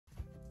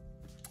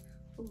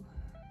Ooh.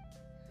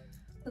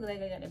 Look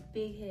like I got a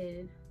big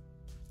head.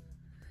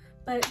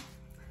 But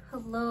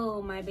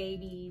hello, my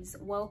babies.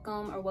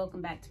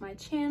 Welcome back to my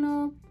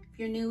channel. If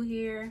you're new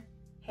here,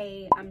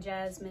 hey, I'm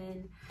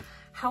Jasmine.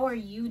 How are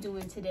you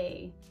doing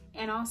today?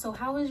 And also,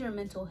 how is your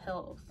mental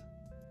health?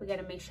 We got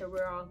to make sure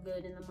we're all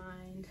good in the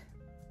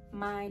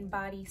mind,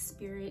 body,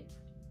 spirit,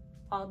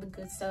 all the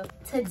good stuff.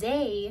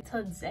 Today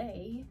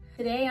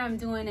I'm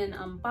doing an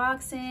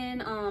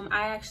unboxing.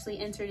 I actually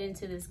entered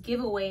into this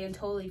giveaway and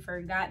totally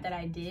forgot that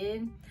I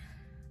did.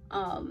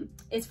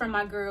 It's from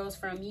my girls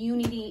from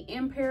Unity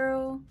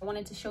Imperial. I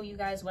wanted to show you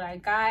guys what I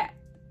got.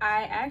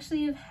 I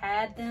actually have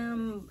had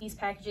these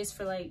packages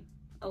for like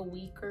a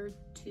week or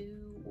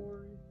 2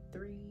 or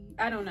 3.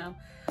 I don't know.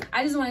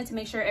 I just wanted to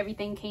make sure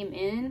everything came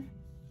in.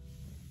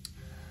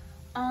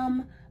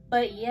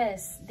 But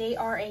yes, they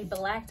are a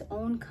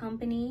Black-owned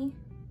company.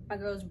 My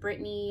girls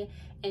Brittany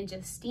and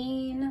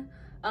Justine.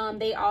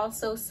 They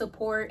also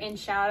support and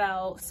shout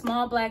out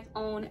small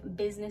Black-owned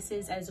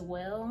businesses as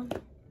well.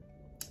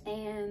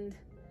 And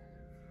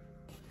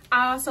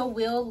I also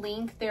will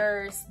link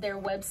their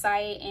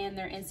website and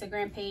their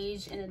Instagram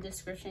page in the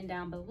description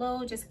down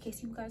below, just in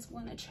case you guys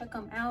want to check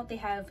them out. They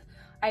have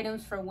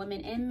items for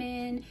women and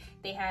men.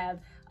 They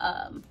have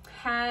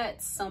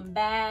hats, some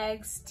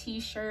bags,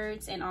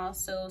 t-shirts, and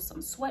also some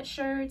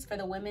sweatshirts. For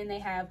the women, they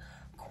have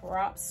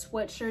crop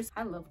sweatshirts.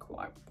 I love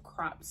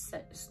crop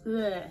sets.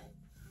 Ugh.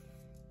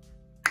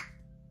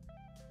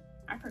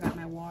 I forgot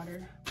my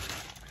water.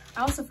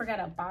 I also forgot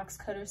a box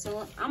cutter,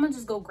 so I'm gonna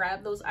just go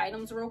grab those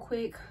items real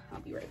quick. I'll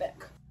be right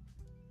back.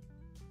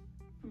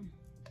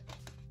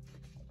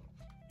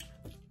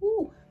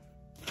 Ooh.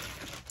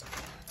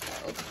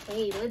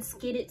 Okay, let's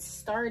get it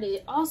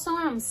started. Also,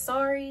 I'm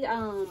sorry.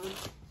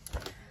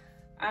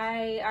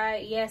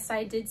 Yes,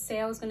 I did say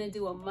I was gonna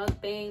do a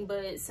mukbang,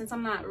 but since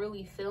I'm not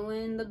really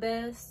feeling the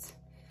best,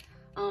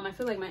 I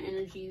feel like my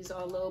energy is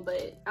all low,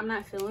 but I'm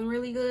not feeling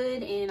really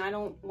good and I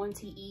don't want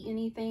to eat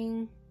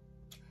anything.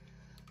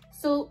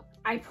 So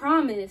I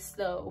promise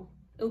though,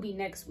 it'll be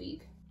next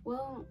week.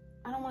 Well,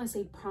 I don't want to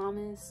say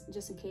promise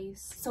just in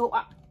case. So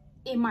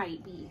it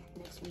might be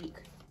next week.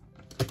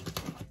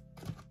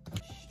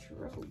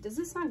 Stroke. Does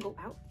this not go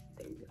out?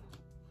 There you go.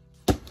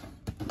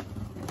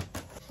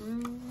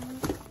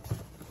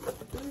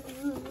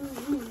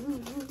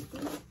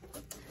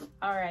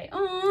 All right.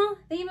 Oh,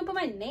 they even put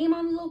my name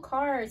on the little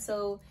card.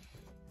 So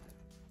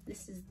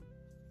this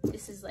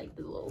is like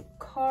the little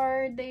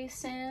card they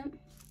sent.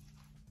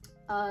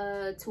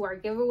 To our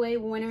giveaway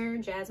winner,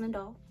 Jasmine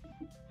Doll.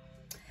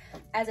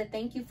 As a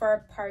thank you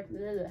for our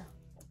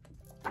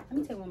let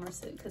me take one more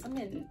sip because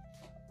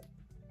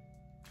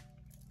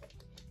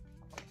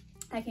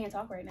I can't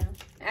talk right now.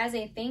 As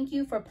a thank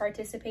you for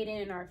participating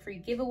in our free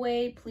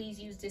giveaway, please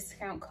use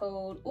discount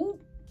code.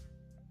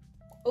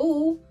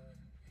 Ooh,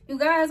 you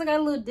guys, I got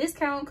a little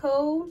discount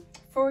code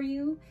for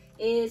you.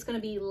 It's gonna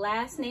be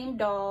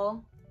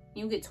LastnameDoll.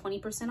 You get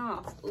 20%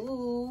 off.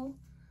 Ooh,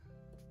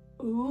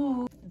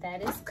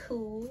 that is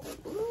cool.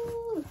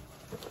 Ooh.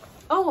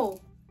 Oh,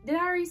 did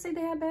I already say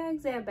they have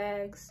bags? They have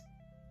bags.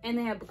 And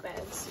they have book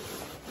bags.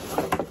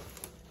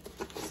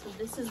 So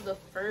this is the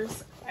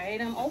first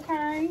item.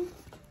 Okay.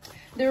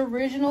 The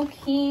original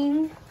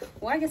king.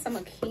 Well, I guess I'm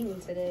a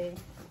king today.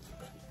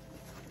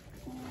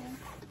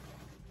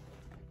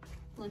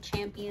 Little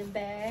champion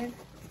bag.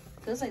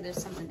 Feels like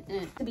there's something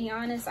in it. To be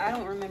honest, I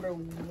don't remember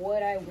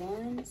what I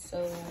won.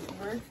 So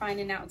we're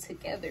finding out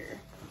together.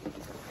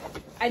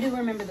 I do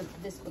remember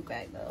this book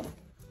bag though.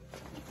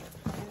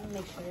 I'm gonna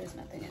make sure there's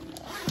nothing in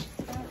the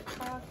front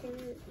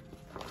pocket.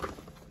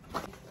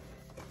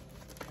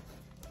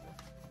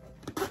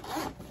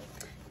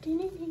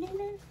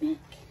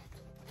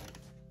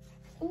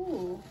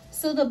 Ooh,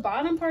 so the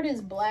bottom part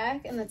is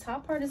black and the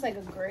top part is like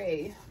a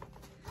gray.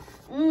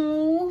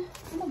 Ooh,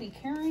 I'm gonna be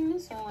carrying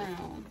this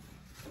around.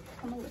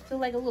 I'm gonna feel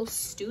like a little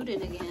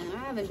student again. I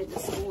haven't been to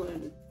school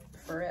in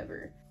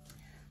forever.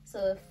 So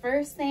the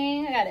first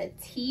thing, I got a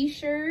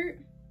t-shirt.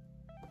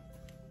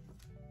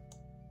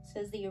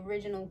 Says the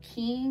original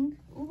king.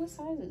 Ooh, what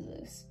size is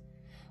this?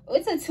 Oh,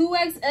 it's a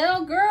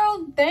 2XL,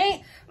 girl.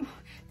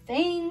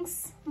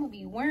 Thanks. I'm gonna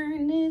be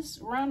wearing this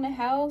around the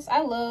house.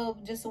 I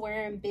love just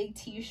wearing big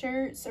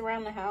t-shirts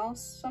around the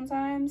house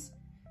sometimes.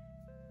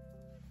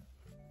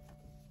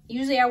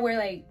 Usually I wear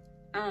like,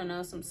 I don't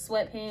know, some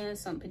sweatpants,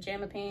 some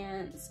pajama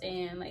pants,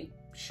 and like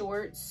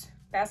shorts,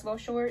 basketball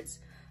shorts.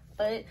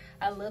 But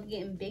I love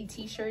getting big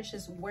t-shirts,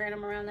 just wearing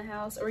them around the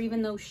house, or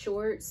even those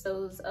shorts,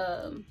 those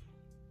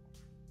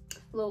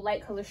little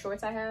light color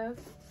shorts I have.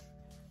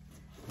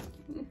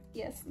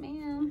 Yes,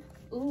 ma'am.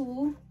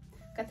 Ooh,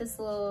 got this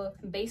little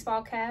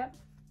baseball cap.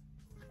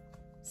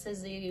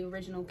 Says the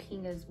original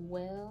king as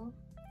well.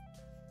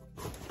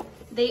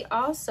 They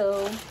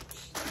also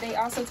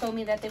told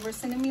me that they were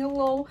sending me a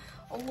little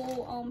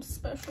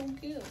special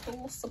gift, a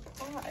little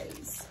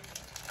surprise.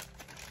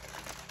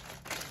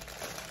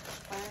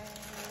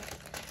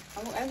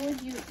 I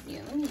would use,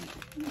 yeah, let me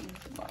use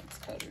the box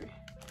cutter,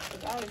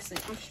 because obviously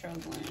I'm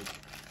struggling.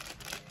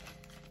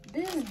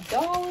 This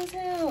dull as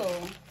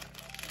hell.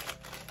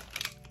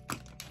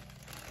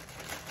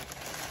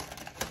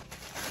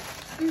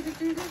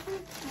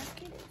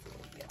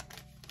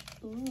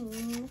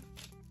 Ooh.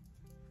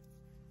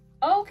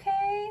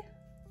 Okay.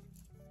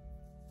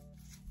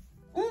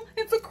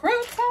 It's a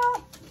crop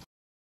top.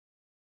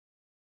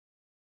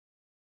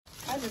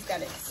 I just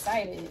got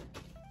excited.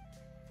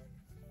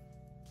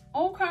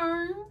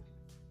 Okay.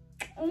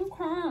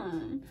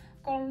 Okay.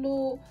 Got a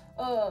little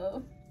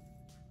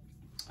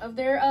of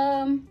their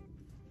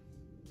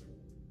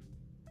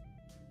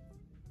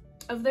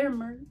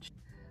merch.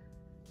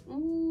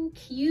 Ooh,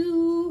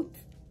 cute.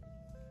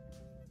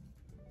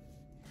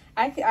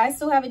 I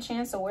still have a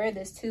chance to wear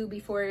this too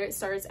before it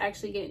starts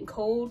actually getting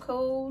cold.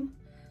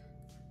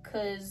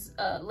 Cause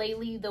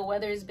lately the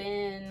weather's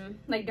been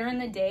like during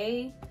the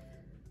day,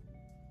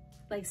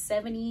 like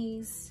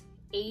 70s,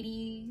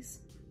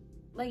 80s,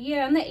 like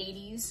yeah, in the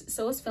 80s.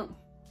 So it's feeling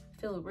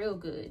real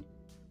good.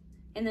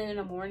 And then in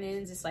the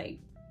mornings, it's like,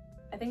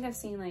 I think I've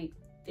seen like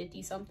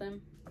 50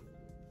 something.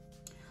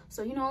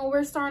 So, you know,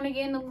 we're starting to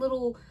get in a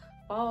little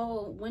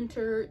fall,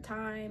 winter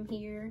time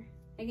here.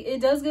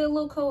 It does get a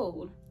little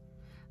cold.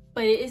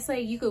 But it's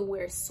like you could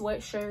wear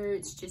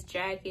sweatshirts, just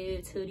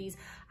jackets, hoodies.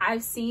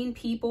 I've seen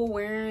people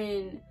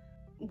wearing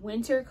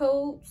winter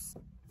coats.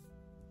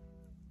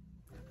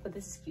 But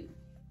this is cute.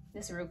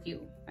 This is real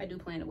cute. I do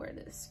plan to wear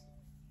this.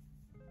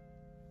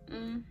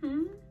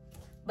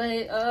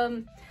 But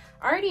I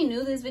already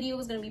knew this video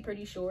was gonna be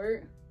pretty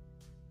short.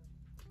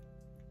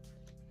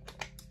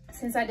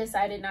 Since I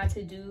decided not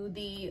to do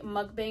the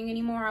mukbang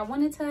anymore, I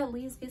wanted to at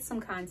least get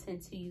some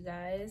content to you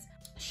guys.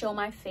 Show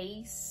my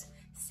face,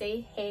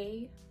 say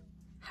hey,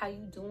 how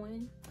you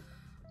doing?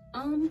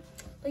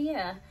 But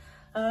yeah,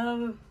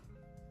 I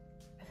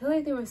feel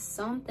like there was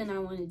something I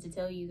wanted to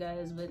tell you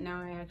guys, but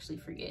now I actually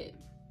forget.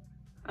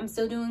 I'm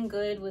still doing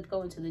good with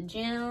going to the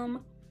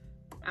gym.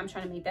 I'm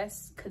trying to make that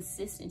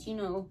consistent. You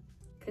know,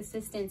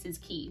 consistency is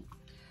key.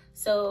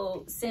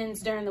 So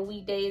since during the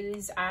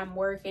weekdays I'm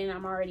working,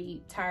 I'm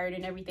already tired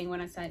and everything when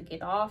I start to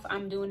get off,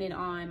 I'm doing it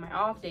on my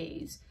off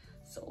days.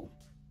 So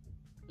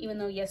even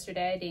though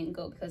yesterday I didn't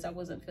go because I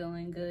wasn't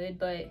feeling good,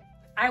 but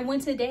I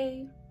went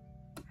today.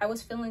 I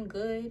was feeling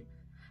good.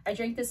 I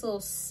drank this little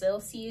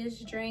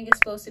Celsius drink. It's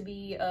supposed to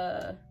be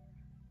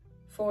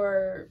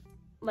for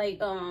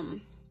like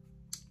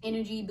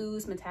energy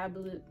boost,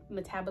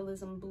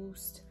 metabolism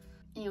boost.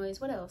 Anyways,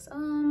 what else?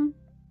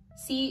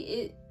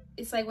 See,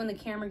 it's like when the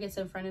camera gets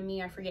in front of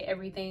me, I forget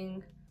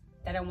everything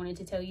that I wanted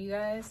to tell you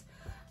guys.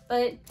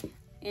 But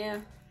yeah,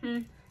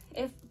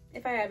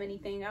 if I have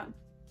anything, I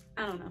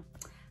don't know.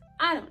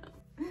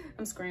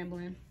 I'm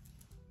scrambling.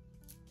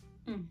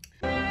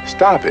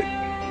 Stop it.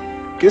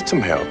 Get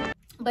some help.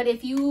 But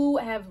if you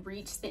have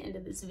reached the end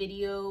of this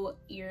video,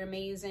 you're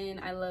amazing.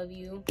 I love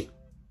you.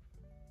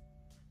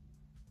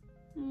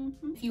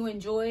 If you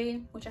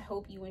enjoyed, which I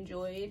hope you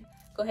enjoyed,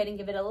 go ahead and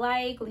give it a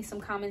like, leave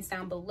some comments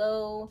down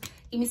below,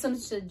 give me some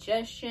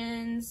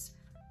suggestions,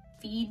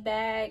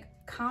 feedback,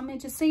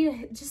 comment, just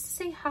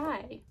say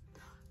hi.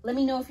 Let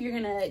me know if you're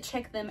gonna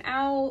check them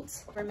out.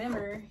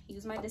 Remember,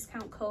 use my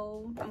discount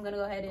code. I'm gonna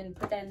go ahead and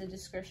put that in the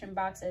description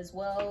box as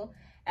well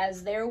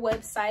as their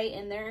website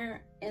and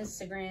their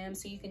Instagram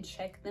so you can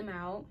check them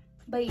out.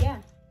 But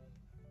yeah,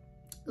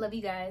 love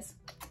you guys.